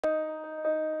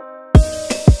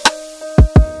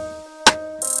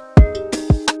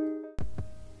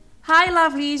Hi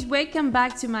lovelies, welcome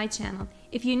back to my channel.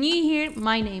 If you're new here,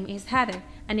 my name is Heather,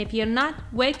 and if you're not,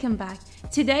 welcome back.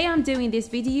 Today I'm doing this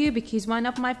video because one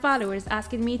of my followers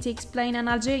asked me to explain an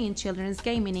Algerian children's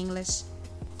game in English.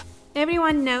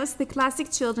 Everyone knows the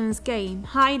classic children's game,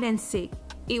 hide and seek.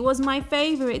 It was my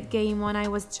favorite game when I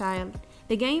was a child.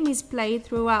 The game is played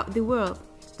throughout the world.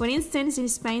 For instance, in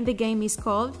Spain the game is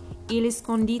called El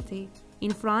Escondite.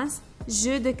 In France,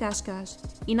 Jeu de cache-cache.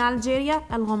 In Algeria,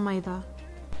 الغميضة.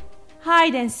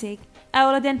 Hide and seek, a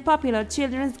old and popular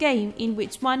children's game in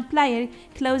which one player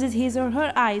closes his or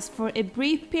her eyes for a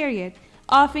brief period,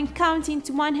 often counting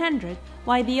to 100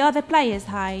 while the other players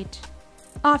hide.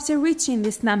 After reaching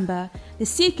this number, the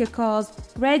seeker calls,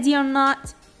 "Ready or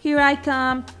not? Here I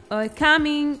come," or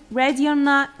 "Coming, ready or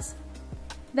not?"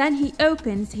 Then he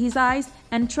opens his eyes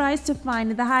and tries to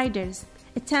find the hiders,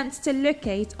 attempts to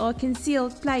locate or conceal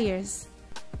players.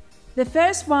 The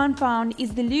first one found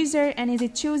is the loser and is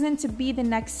chosen to be the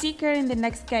next seeker in the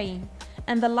next game,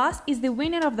 and the last is the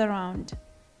winner of the round.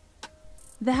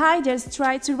 The hiders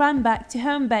try to run back to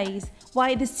home base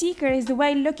while the seeker is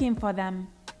away looking for them.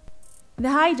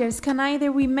 The hiders can either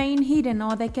remain hidden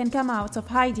or they can come out of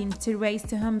hiding to race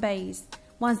to home base.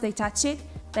 Once they touch it,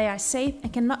 they are safe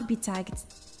and cannot be tagged.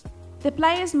 The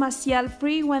players must yell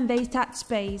free when they touch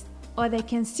base, or they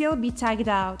can still be tagged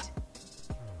out.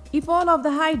 If all of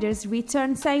the hiders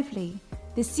return safely,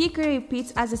 the seeker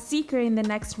repeats as a seeker in the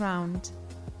next round.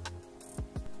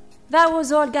 That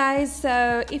was all guys,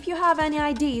 so if you have any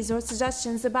ideas or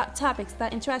suggestions about topics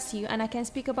that interest you and I can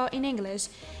speak about in English,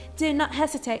 do not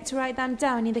hesitate to write them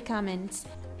down in the comments.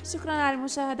 شكرا على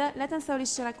المشاهدة، لا تنسوا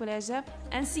الاشتراك والإعجاب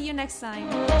and see you next time.